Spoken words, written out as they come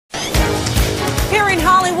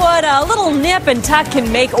Hollywood, a little nip and tuck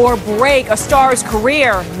can make or break a star's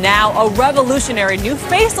career. Now, a revolutionary new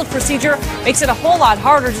facelift procedure makes it a whole lot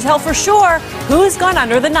harder to tell for sure who's gone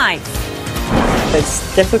under the knife.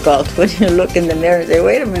 It's difficult when you look in the mirror and say,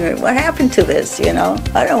 wait a minute, what happened to this, you know?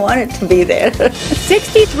 I don't want it to be there.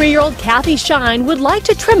 63-year-old Kathy Shine would like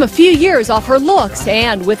to trim a few years off her looks,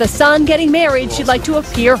 and with a son getting married, she'd like to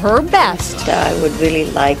appear her best. I would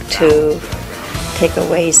really like to take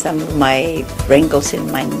away some of my wrinkles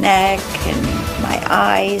in my neck and my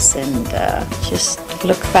eyes and just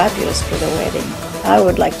look fabulous for the wedding. I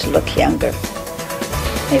would like to look younger,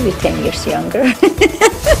 maybe 10 years younger.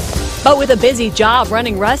 But with a busy job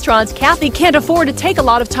running restaurants, Kathy can't afford to take a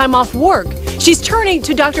lot of time off work. She's turning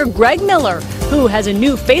to Dr. Greg Miller, who has a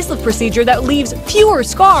new facelift procedure that leaves fewer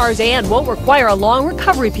scars and won't require a long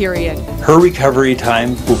recovery period. Her recovery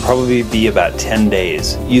time will probably be about 10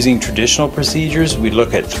 days. Using traditional procedures, we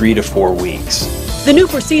look at 3 to 4 weeks. The new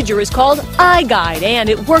procedure is called iGuide, and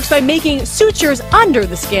it works by making sutures under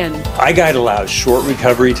the skin. iGuide allows short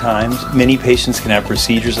recovery times. Many patients can have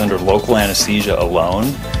procedures under local anesthesia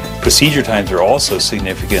alone. Procedure times are also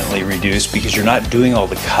significantly reduced because you're not doing all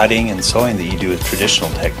the cutting and sewing that you do with traditional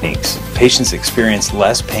techniques. Patients experience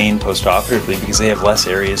less pain postoperatively because they have less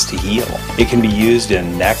areas to heal. It can be used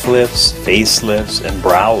in neck lifts, face lifts, and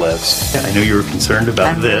brow lifts. I know you were concerned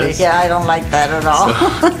about this. Yeah, I don't like that at all.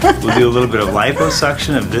 So we'll do a little bit of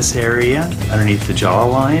liposuction of this area underneath the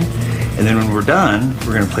jawline. And then when we're done,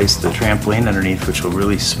 we're going to place the trampoline underneath, which will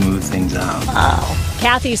really smooth things out. Wow.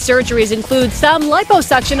 Kathy's surgeries include some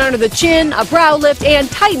liposuction under the chin, a brow lift, and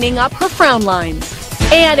tightening up her frown lines.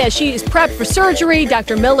 And as she's prepped for surgery,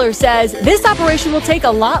 Dr. Miller says this operation will take a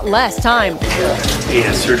lot less time.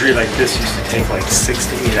 Yeah, surgery like this used to take like 6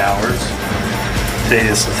 to 8 hours. Today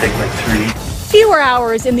this will take like 3. Fewer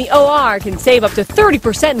hours in the OR can save up to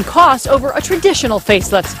 30% in cost over a traditional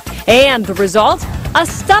facelift. And the result? A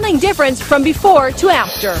stunning difference from before to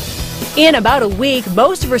after. In about a week,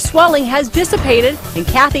 most of her swelling has dissipated, and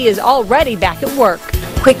Kathy is already back at work.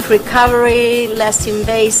 Quick recovery, less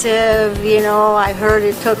invasive, you know, I heard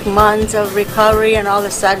it took months of recovery and all of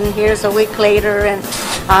a sudden here's a week later and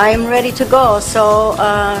I'm ready to go. So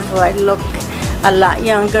I look a lot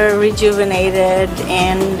younger, rejuvenated,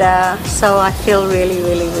 and so I feel really,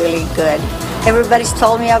 really, really good. Everybody's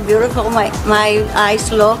told me how beautiful my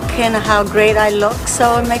eyes look and how great I look,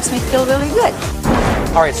 so it makes me feel really good.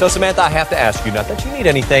 All right, so Samantha, I have to ask you, not that you need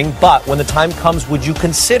anything, but when the time comes, would you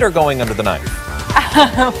consider going under the knife?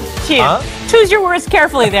 Choose your words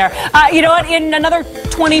carefully there. You know what? In another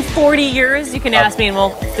 20, 40 years, you can ask me and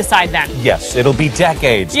we'll decide then. Yes, it'll be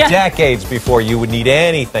decades, decades before you would need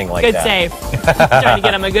anything like Good that. save. Trying to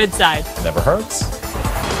get on my good side. Never hurts.